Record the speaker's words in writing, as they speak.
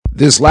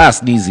This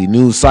last Neezie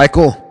news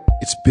cycle,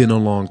 it's been a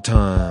long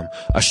time.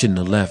 I shouldn't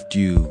have left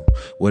you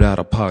without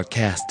a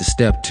podcast to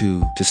step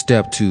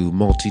to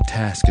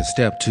multitask and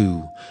step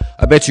two.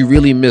 I bet you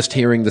really missed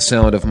hearing the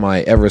sound of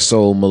my ever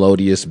so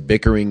melodious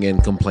bickering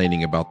and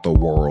complaining about the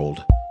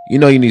world. You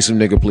know you need some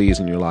nigga please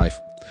in your life.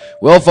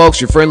 Well, folks,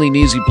 your friendly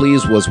Neezie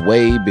Pleaze was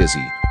way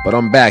busy, but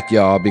I'm back,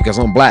 y'all, because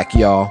I'm black,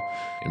 y'all.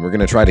 And we're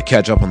going to try to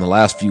catch up on the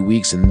last few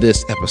weeks in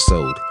this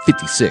episode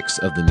 56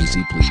 of the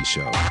Neezie Pleaze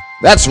Show.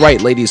 That's right,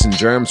 ladies and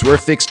germs, we're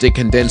fixed to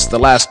condense the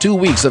last 2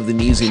 weeks of the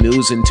Neezie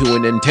news into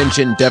an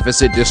attention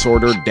deficit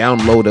disorder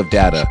download of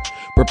data.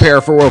 Prepare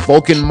for a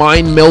Vulcan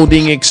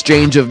mind-melding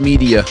exchange of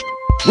media.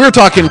 We're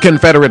talking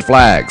Confederate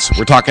flags.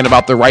 We're talking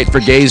about the right for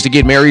gays to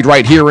get married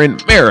right here in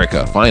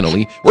America,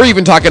 finally. We're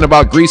even talking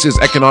about Greece's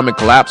economic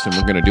collapse, and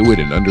we're going to do it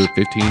in under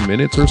 15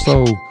 minutes or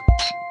so.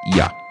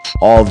 Yeah.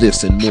 All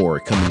this and more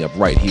coming up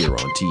right here on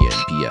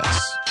TNPS.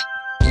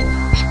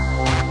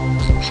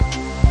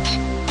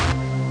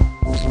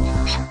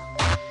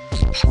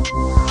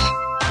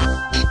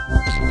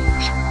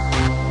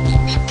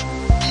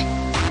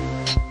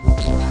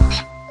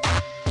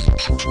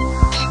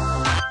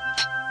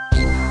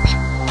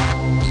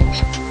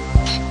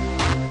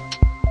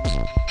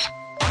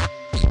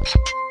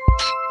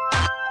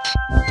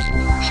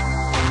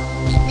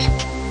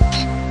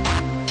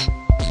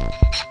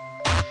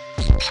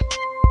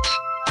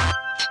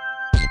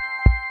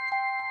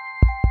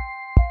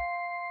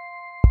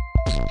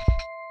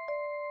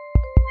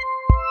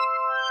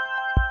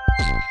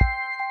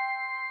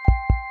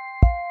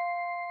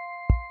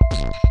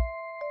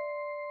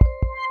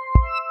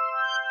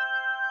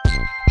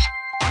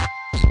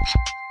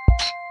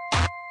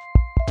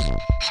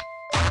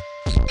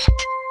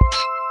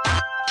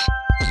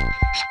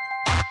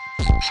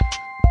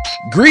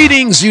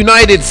 Greetings,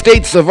 United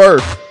States of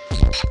Earth.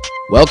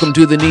 Welcome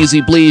to the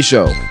Neezie Pleaze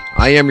Show.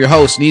 I am your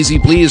host,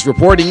 Neezie Pleaze,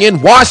 reporting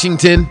in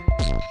Washington.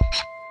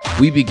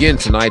 We begin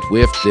tonight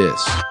with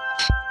this.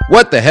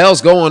 What the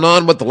hell's going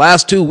on with the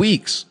last 2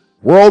 weeks?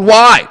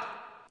 Worldwide.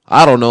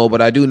 I don't know,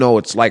 but I do know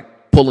it's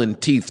like pulling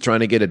teeth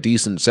trying to get a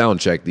decent sound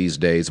check these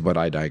days, but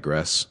I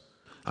digress.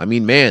 I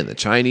mean, man, the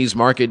Chinese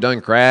market done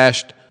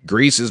crashed.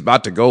 Greece is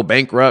about to go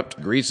bankrupt.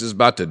 Greece is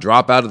about to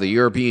drop out of the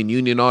European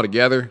Union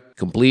altogether.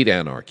 Complete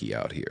anarchy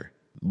out here.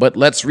 But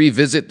let's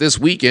revisit this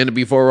weekend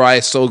before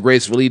I so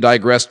gracefully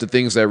digress to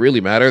things that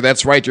really matter.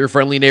 That's right, your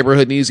friendly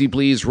neighborhood Neezie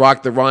Pleaze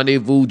rocked the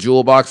Rendezvous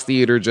Jewel Box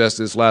Theater just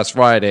this last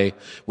Friday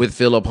with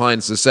Philip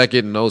Hines II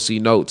and OC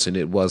Notes, and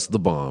it was the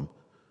bomb.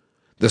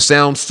 The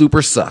sound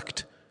super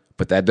sucked,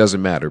 but that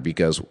doesn't matter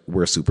because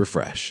we're super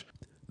fresh.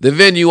 The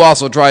venue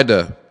also tried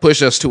to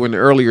push us to an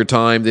earlier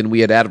time than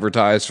we had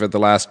advertised for the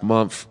last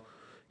month.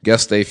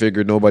 Guess they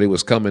figured nobody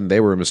was coming. They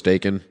were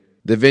mistaken.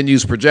 The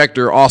venue's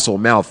projector also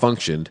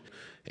malfunctioned.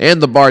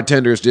 And the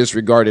bartenders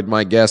disregarded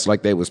my guests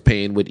like they was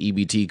paying with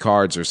EBT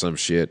cards or some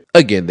shit.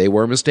 Again, they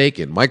were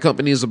mistaken. My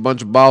company is a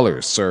bunch of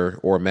ballers, sir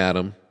or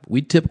madam.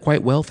 We tip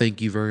quite well, thank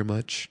you very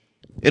much.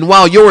 And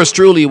while yours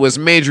truly was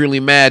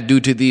majorly mad due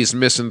to these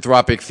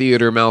misanthropic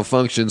theater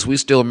malfunctions, we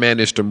still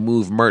managed to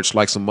move merch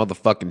like some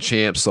motherfucking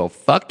champs, so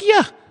fuck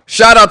yeah.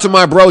 Shout out to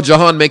my bro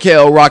Jahan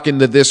Mikhail rocking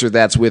the This or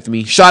That's with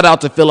me. Shout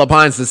out to Philip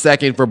Hines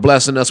II for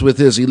blessing us with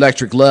his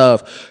electric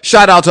love.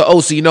 Shout out to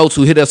OC Notes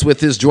who hit us with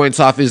his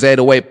joints off his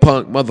 808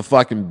 punk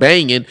motherfucking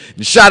banging.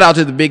 And shout out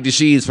to the Big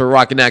Deshees for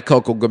rocking that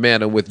Coco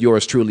Gamana with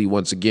yours truly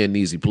once again,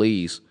 Neezie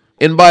Pleaze.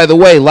 And by the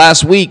way,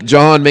 last week,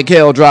 Jahan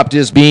Mikhail dropped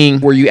his Being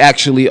Where You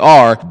Actually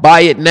Are.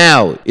 Buy it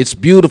now. It's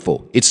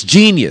beautiful. It's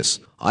genius.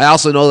 I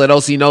also know that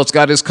OC Notes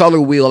got his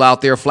color wheel out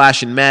there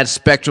flashing mad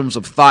spectrums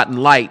of thought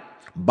and light.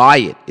 Buy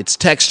it. It's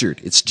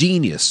textured. It's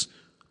genius.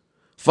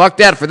 Fuck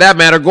that. For that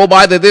matter, go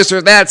buy the This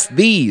or That's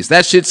These.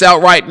 That shit's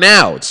out right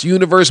now. It's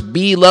Universe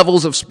B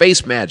levels of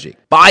space magic.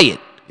 Buy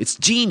it. It's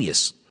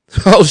genius.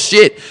 Oh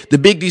shit. The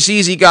Big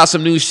DCZ got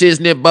some new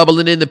shiznit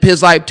bubbling in the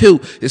Pizzipe too.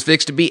 It's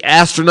fixed to be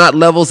astronaut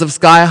levels of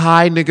sky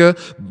high,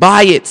 nigga.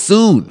 Buy it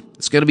soon.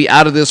 It's gonna be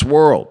out of this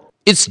world.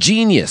 It's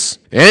genius.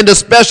 And a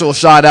special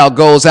shout out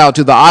goes out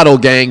to the Auto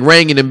Gang,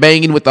 ranging and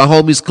banging with the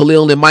homies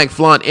Khalil and Mike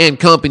Flaunt and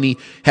company.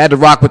 Had to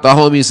rock with the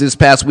homies this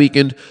past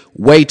weekend.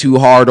 Way too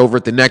hard over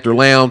at the Nectar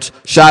Lounge.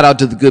 Shout out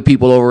to the good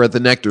people over at the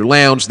Nectar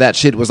Lounge. That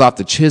shit was off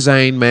the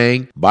Chizane,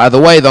 man. By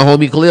the way, the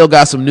homie Khalil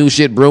got some new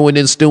shit brewing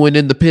and stewing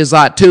in the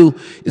Pizzot too.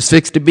 It's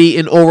fixed to be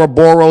an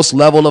Ouroboros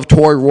level of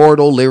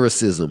Toroidal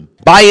lyricism.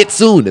 Buy it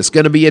soon. It's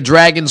gonna be a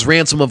dragon's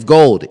ransom of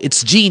gold.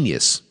 It's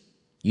genius.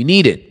 You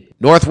need it.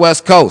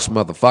 Northwest Coast,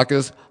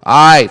 motherfuckers.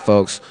 Alright,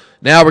 folks.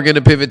 Now we're going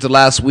to pivot to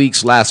last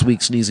week's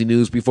Neezie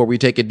News before we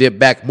take a dip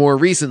back more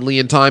recently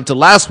in time to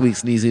last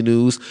week's Neezie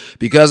News.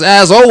 Because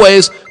as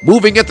always,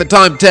 moving at the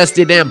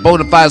time-tested and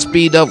bona fide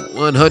speed of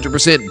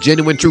 100%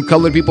 genuine true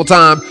colored people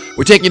time,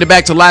 we're taking it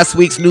back to last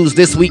week's news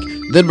this week.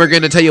 Then we're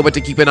going to tell you what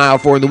to keep an eye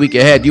out for in the week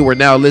ahead. You are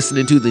now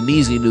listening to the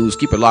Neezie News.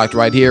 Keep it locked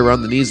right here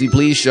on the Neezie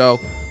Pleaze Show.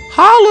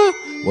 Holla!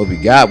 What we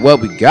got?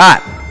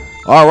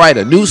 All right,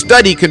 a new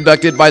study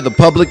conducted by the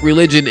Public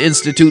Religion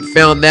Institute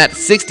found that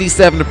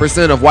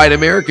 67% of white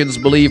Americans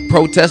believe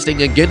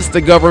protesting against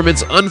the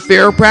government's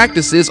unfair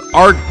practices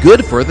are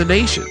good for the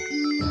nation.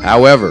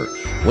 However,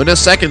 when a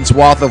second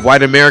swath of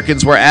white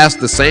Americans were asked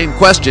the same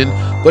question,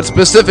 but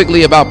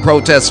specifically about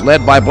protests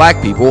led by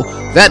black people,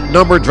 that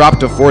number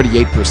dropped to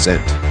 48%.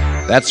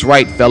 That's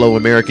right, fellow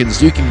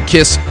Americans, you can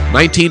kiss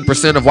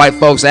 19% of white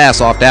folks' ass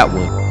off that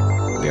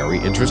one. Very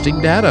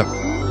interesting data.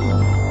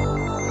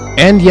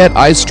 And yet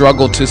I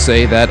struggle to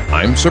say that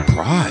I'm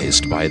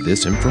surprised by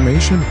this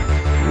information.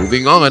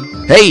 Moving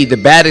on. Hey, the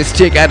baddest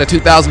chick out of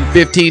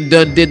 2015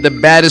 done did the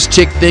baddest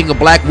chick thing a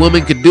black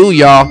woman could do,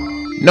 y'all.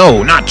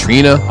 No, not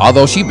Trina,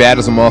 although she bad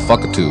as a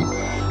motherfucker too.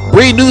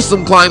 Bree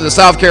Newsom climbed the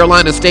South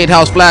Carolina State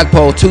House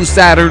flagpole 2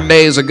 Saturn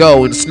days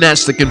ago and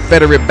snatched the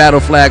Confederate battle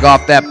flag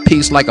off that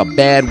piece like a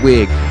bad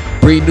wig.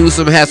 Bree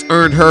Newsom has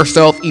earned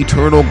herself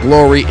eternal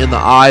glory in the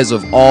eyes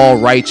of all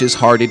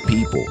righteous-hearted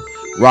people.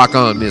 Rock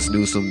on, Miss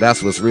Newsom.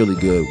 That's what's really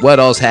good. What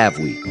else have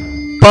we?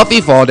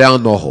 Puffy fall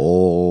down the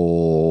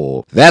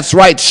hole. That's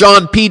right.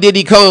 Sean P.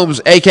 Diddy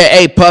Combs,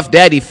 a.k.a. Puff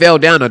Daddy, fell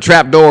down a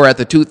trapdoor at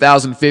the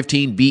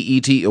 2015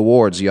 BET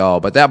Awards, y'all.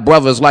 But that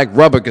brother's like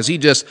rubber because he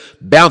just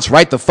bounced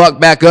right the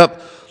fuck back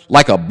up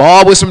like a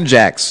ball with some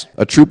jacks.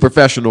 A true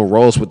professional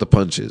rolls with the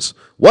punches.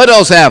 What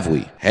else have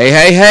we?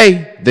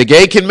 Hey. The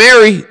gay can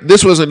marry.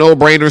 This was a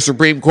no-brainer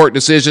Supreme Court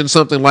decision,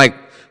 something like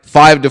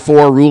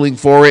 5-4 ruling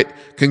for it.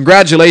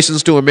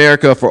 Congratulations to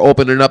America for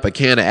opening up a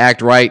can of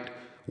Act Right.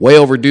 Way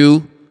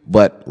overdue,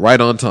 but right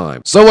on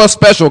time. So a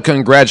special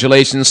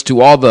congratulations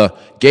to all the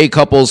gay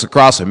couples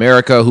across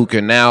America who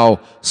can now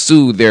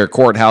sue their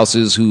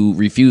courthouses who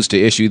refuse to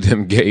issue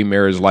them gay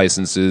marriage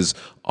licenses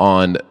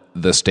on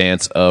the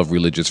stance of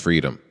religious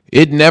freedom.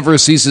 It never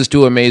ceases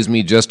to amaze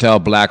me just how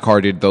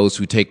black-hearted those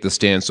who take the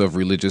stance of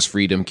religious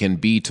freedom can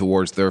be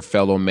towards their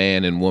fellow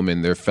man and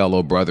woman, their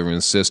fellow brother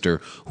and sister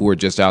who are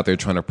just out there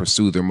trying to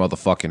pursue their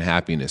motherfucking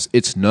happiness.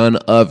 It's none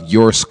of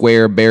your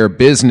square bare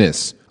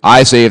business.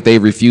 I say if they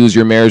refuse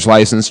your marriage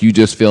license, you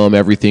just film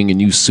everything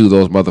and you sue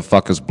those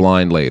motherfuckers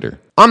blind later.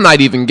 I'm not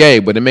even gay,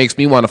 but it makes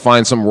me want to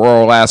find some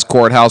rural-ass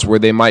courthouse where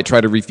they might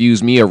try to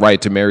refuse me a right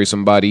to marry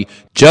somebody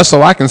just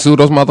so I can sue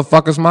those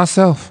motherfuckers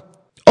myself.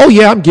 Oh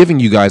yeah, I'm giving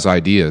you guys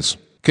ideas.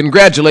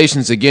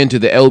 Congratulations again to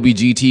the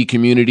LBGT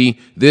community.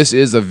 This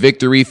is a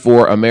victory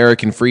for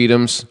American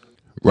freedoms.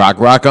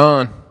 Rock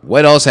on.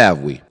 What else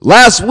have we?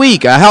 Last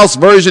week, a House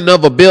version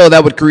of a bill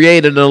that would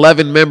create an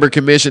 11-member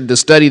commission to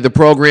study the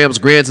programs,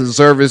 grants, and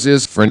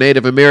services for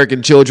Native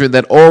American children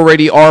that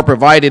already are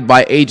provided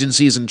by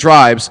agencies and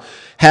tribes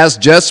has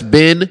just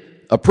been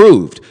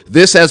approved.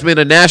 This has been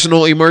a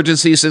national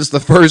emergency since the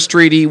first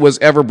treaty was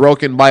ever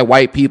broken by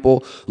white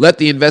people. Let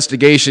the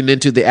investigation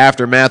into the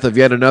aftermath of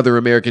yet another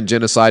American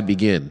genocide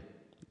begin.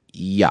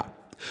 Yeah.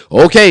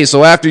 Okay,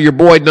 so after your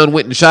boy done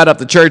went and shot up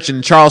the church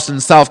in Charleston,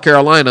 South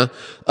Carolina,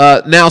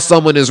 now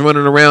someone is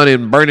running around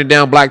and burning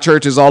down black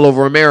churches all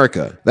over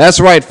America. That's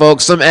right,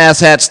 folks. Some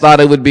asshats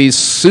thought it would be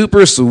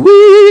super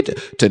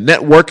sweet to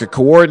network a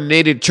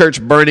coordinated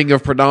church burning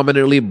of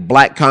predominantly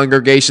black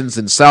congregations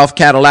in South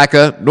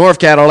Cadillac, North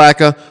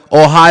Cadillac,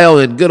 Ohio,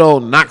 and good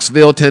old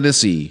Knoxville,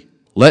 Tennessee.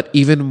 Let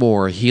even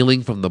more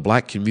healing from the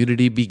black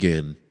community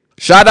begin.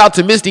 Shout out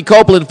to Misty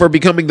Copeland for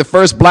becoming the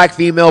first black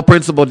female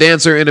principal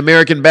dancer in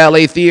American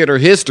ballet theater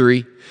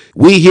history.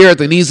 We here at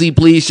the Neezie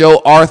Pleaze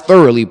Show are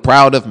thoroughly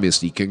proud of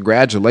Misty.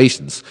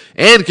 Congratulations.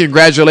 And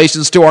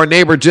congratulations to our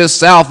neighbor just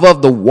south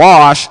of the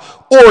Wash,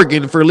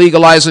 Oregon, for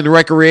legalizing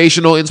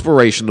recreational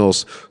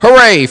inspirationals.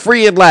 Hooray,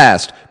 free at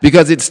last.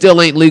 Because it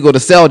still ain't legal to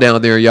sell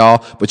down there,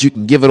 y'all, but you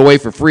can give it away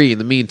for free in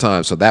the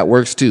meantime, so that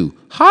works too.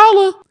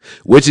 Holla!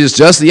 Which is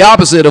just the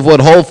opposite of what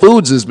Whole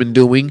Foods has been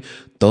doing.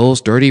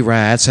 Those dirty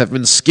rats have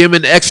been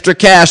skimming extra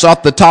cash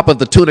off the top of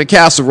the tuna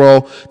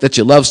casserole that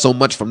you love so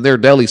much from their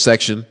deli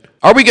section.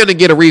 Are we going to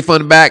get a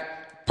refund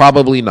back?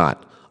 Probably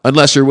not.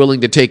 Unless you're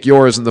willing to take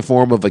yours in the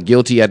form of a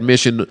guilty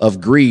admission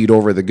of greed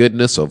over the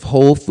goodness of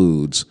Whole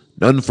Foods.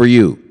 None for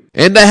you.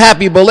 And a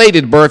happy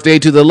belated birthday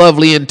to the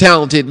lovely and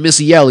talented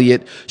Missy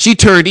Elliott. She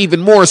turned even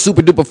more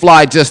super duper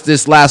fly just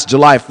this last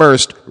July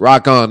 1st.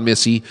 Rock on,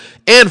 Missy.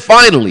 And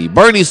finally,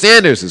 Bernie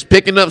Sanders is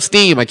picking up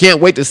steam. I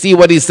can't wait to see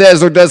what he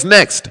says or does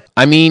next.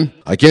 I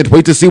can't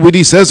wait to see what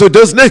he says or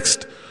does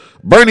next.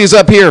 Bernie's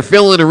up here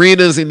filling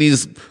arenas and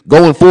he's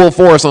going full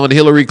force on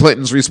Hillary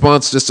Clinton's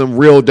response to some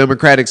real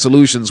democratic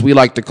solutions we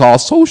like to call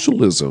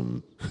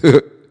socialism.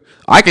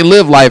 I can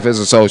live life as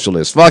a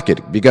socialist. Fuck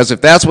it. Because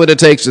if that's what it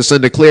takes to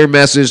send a clear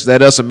message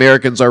that us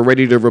Americans are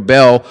ready to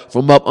rebel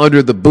from up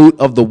under the boot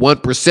of the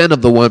 1%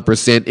 of the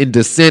 1% in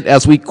dissent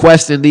as we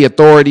question the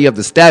authority of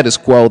the status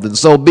quo, then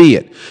so be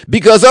it.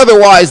 Because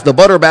otherwise, the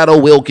butter battle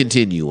will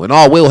continue, and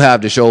all we'll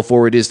have to show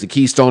for it is the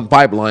Keystone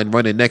Pipeline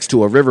running next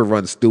to a river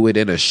runs through it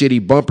and a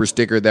shitty bumper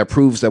sticker that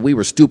proves that we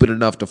were stupid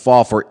enough to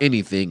fall for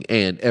anything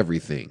and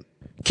everything.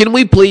 Can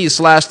we please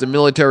slash the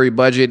military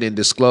budget and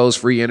disclose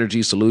free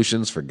energy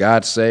solutions for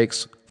God's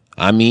sakes?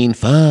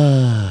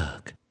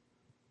 Fuck.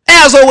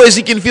 As always,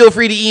 you can feel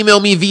free to email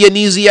me via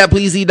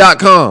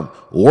Neezie@pleazy.com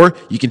Or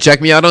you can check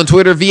me out on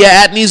Twitter via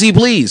 @Neezie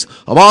Pleaze.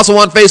 I'm also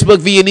on Facebook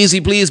via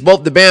Neezie Pleaze,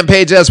 both the band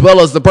page as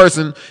well as the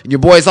person. And your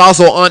boy's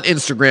also on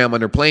Instagram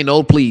under Plain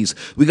Old Please.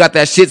 We got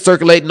that shit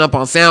circulating up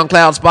on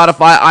SoundCloud,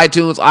 Spotify,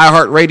 iTunes,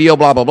 iHeartRadio,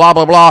 blah, blah, blah,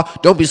 blah, blah.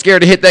 Don't be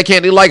scared to hit that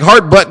candy-like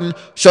heart button.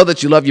 Show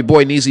that you love your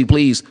boy Neezie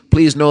Pleaze.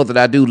 Please know that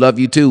I do love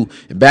you too.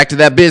 And back to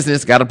that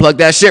business. Gotta plug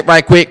that shit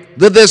right quick.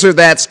 The This or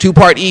That's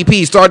 2-part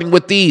EP starting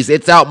with these.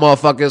 It's out,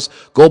 motherfuckers.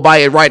 Go buy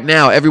it right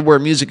now. Everywhere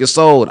music is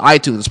sold.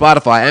 iTunes,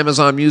 Spotify,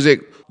 Amazon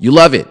Music. You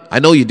love it. I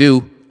know you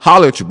do.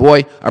 Holler at your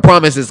boy. I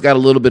promise it's got a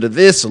little bit of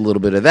this, a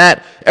little bit of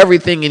that.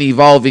 Everything an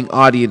evolving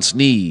audience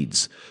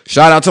needs.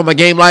 Shout out to my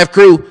Game Life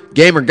crew.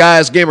 Gamer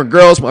guys, gamer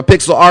girls, my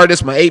pixel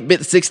artists, my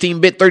 8-bit,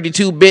 16-bit,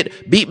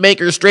 32-bit, beat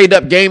makers, straight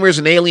up gamers,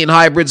 and alien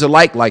hybrids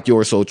alike like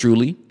yours so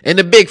truly. And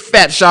a big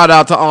fat shout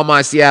out to all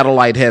my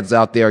Seattleite heads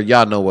out there.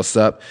 Y'all know what's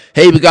up.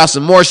 Hey, we got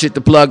some more shit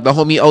to plug. The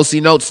homie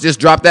OC Notes just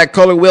dropped that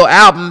Color Wheel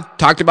album.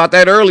 Talked about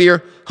that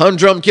earlier.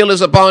 Humdrum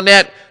Killers up on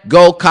that.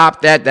 Go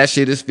cop that. That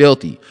shit is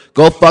filthy.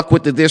 Go fuck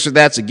with the This or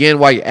That's again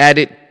while you're at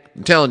it.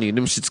 I'm telling you,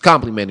 them shits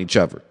complement each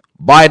other.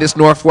 Buy this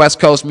Northwest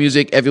Coast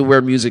music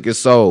everywhere music is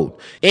sold.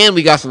 And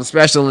we got some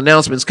special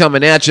announcements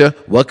coming at you.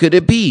 What could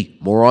it be?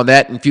 More on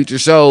that in future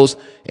shows.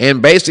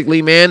 And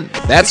basically, man,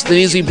 that's the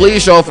Neezie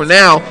Pleaze Show for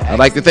now. I'd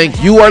like to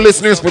thank you, our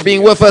listeners, for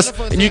being with us.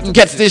 And you can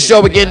catch this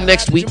show again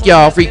next week,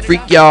 y'all.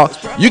 Freak, y'all.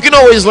 You can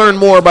always learn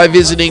more by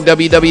visiting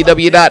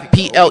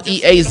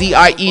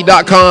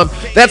www.pleazie.com.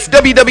 That's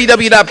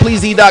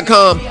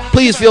www.pleazie.com.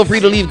 Please feel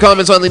free to leave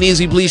comments on the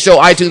Neezie Pleaze Show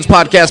iTunes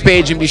podcast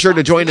page. And be sure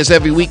to join us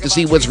every week to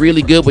see what's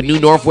really good with new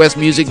Northwest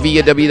music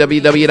via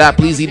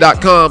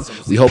www.pleazie.com.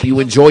 We hope you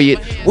enjoy it.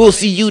 We'll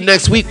see you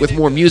next week with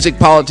more music,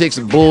 politics,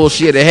 and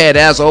bullshit ahead.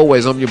 As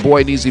always, I'm your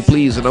boy, Neezie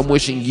Pleaze, and I'm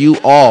wishing you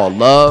all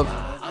love,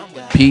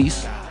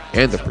 peace,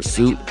 and the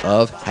pursuit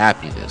of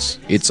happiness.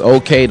 It's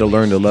okay to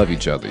learn to love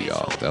each other,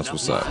 y'all. That's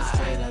what's up.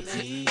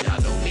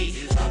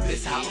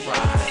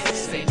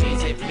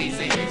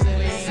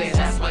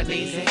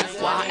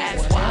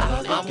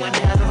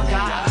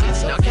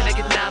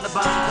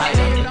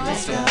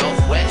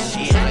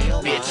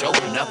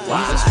 Open up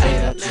wide.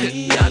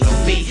 Y'all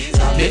know me.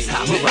 This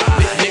how we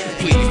ride. Niggas,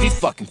 please, these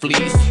fucking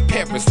fleas.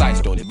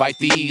 Parasites don't invite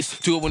these.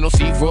 Two with no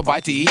seat for a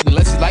bite to eat.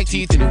 Unless you like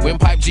teeth in the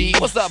windpipe G.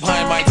 What's up,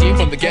 hi, my team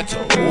from the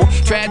ghetto?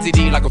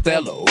 Tragedy like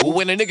Othello.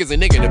 When a nigga's a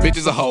nigga, the bitch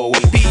is a hoe.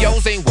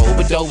 POs ain't woe,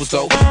 but those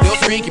though. They'll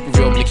screen, keep it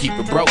real, and keep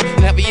it broke.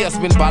 And have a year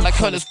spin by like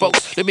hundreds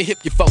folks. Let me hip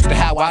you folks to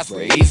how I was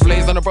raised.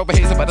 Blaze on the broken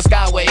haze by the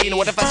skyway. You know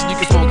what the fashion you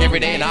can smoke every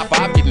day. And I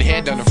 5 getting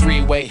head down the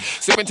freeway.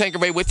 Sipping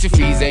Tanqueray with your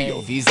fees,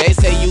 yo. Fees, they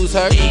say use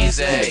her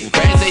easy.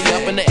 Crazy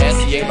up in the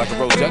SCA like a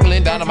road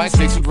juggling down on my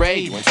 6th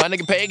grade. You ain't trying to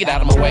get paid, get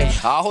out of my way.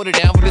 I'll hold it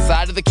down for the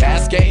side of the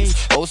Cascades.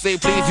 Oh, say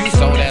please, you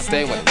so that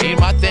stay. When I need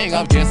my thing,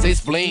 I'm just a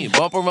spleen.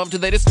 Bump them up till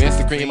they dispense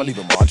the cream. I leave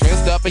them all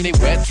dressed up in they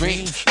wet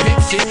dreams.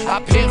 Pimp shit,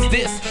 I pimps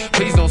this.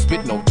 Please don't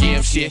spit no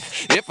game shit.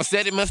 If I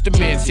said it, must have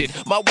meant it.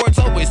 My words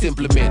always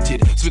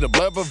implemented. Spit a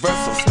blurb of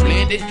verse so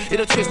splendid.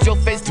 It'll twist your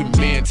face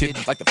demented.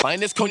 Like the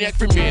finest cognac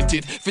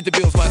fermented. Fit the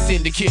bills, my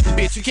syndicate.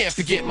 Bitch, you can't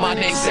forget my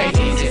name. Say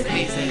easy,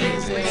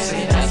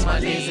 say that's my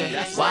name.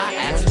 Why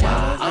ask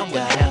why? I'm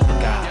with half a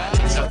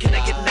guy. So can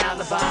I get an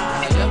alibi?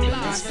 I love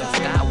this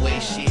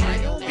skyway shit.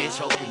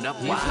 Bitch, open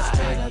up wide.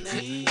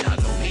 Y'all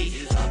know me.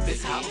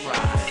 This how I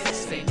ride.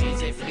 Say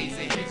Neezie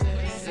Pleaze.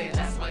 Say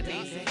that's my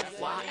name.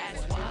 Why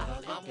ask why?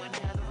 I'm with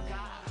half a guy.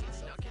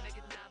 So can I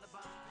get an alibi?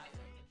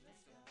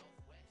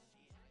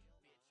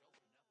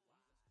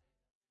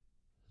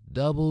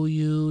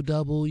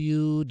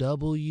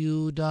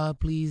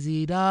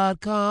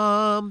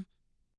 www.pleazie.com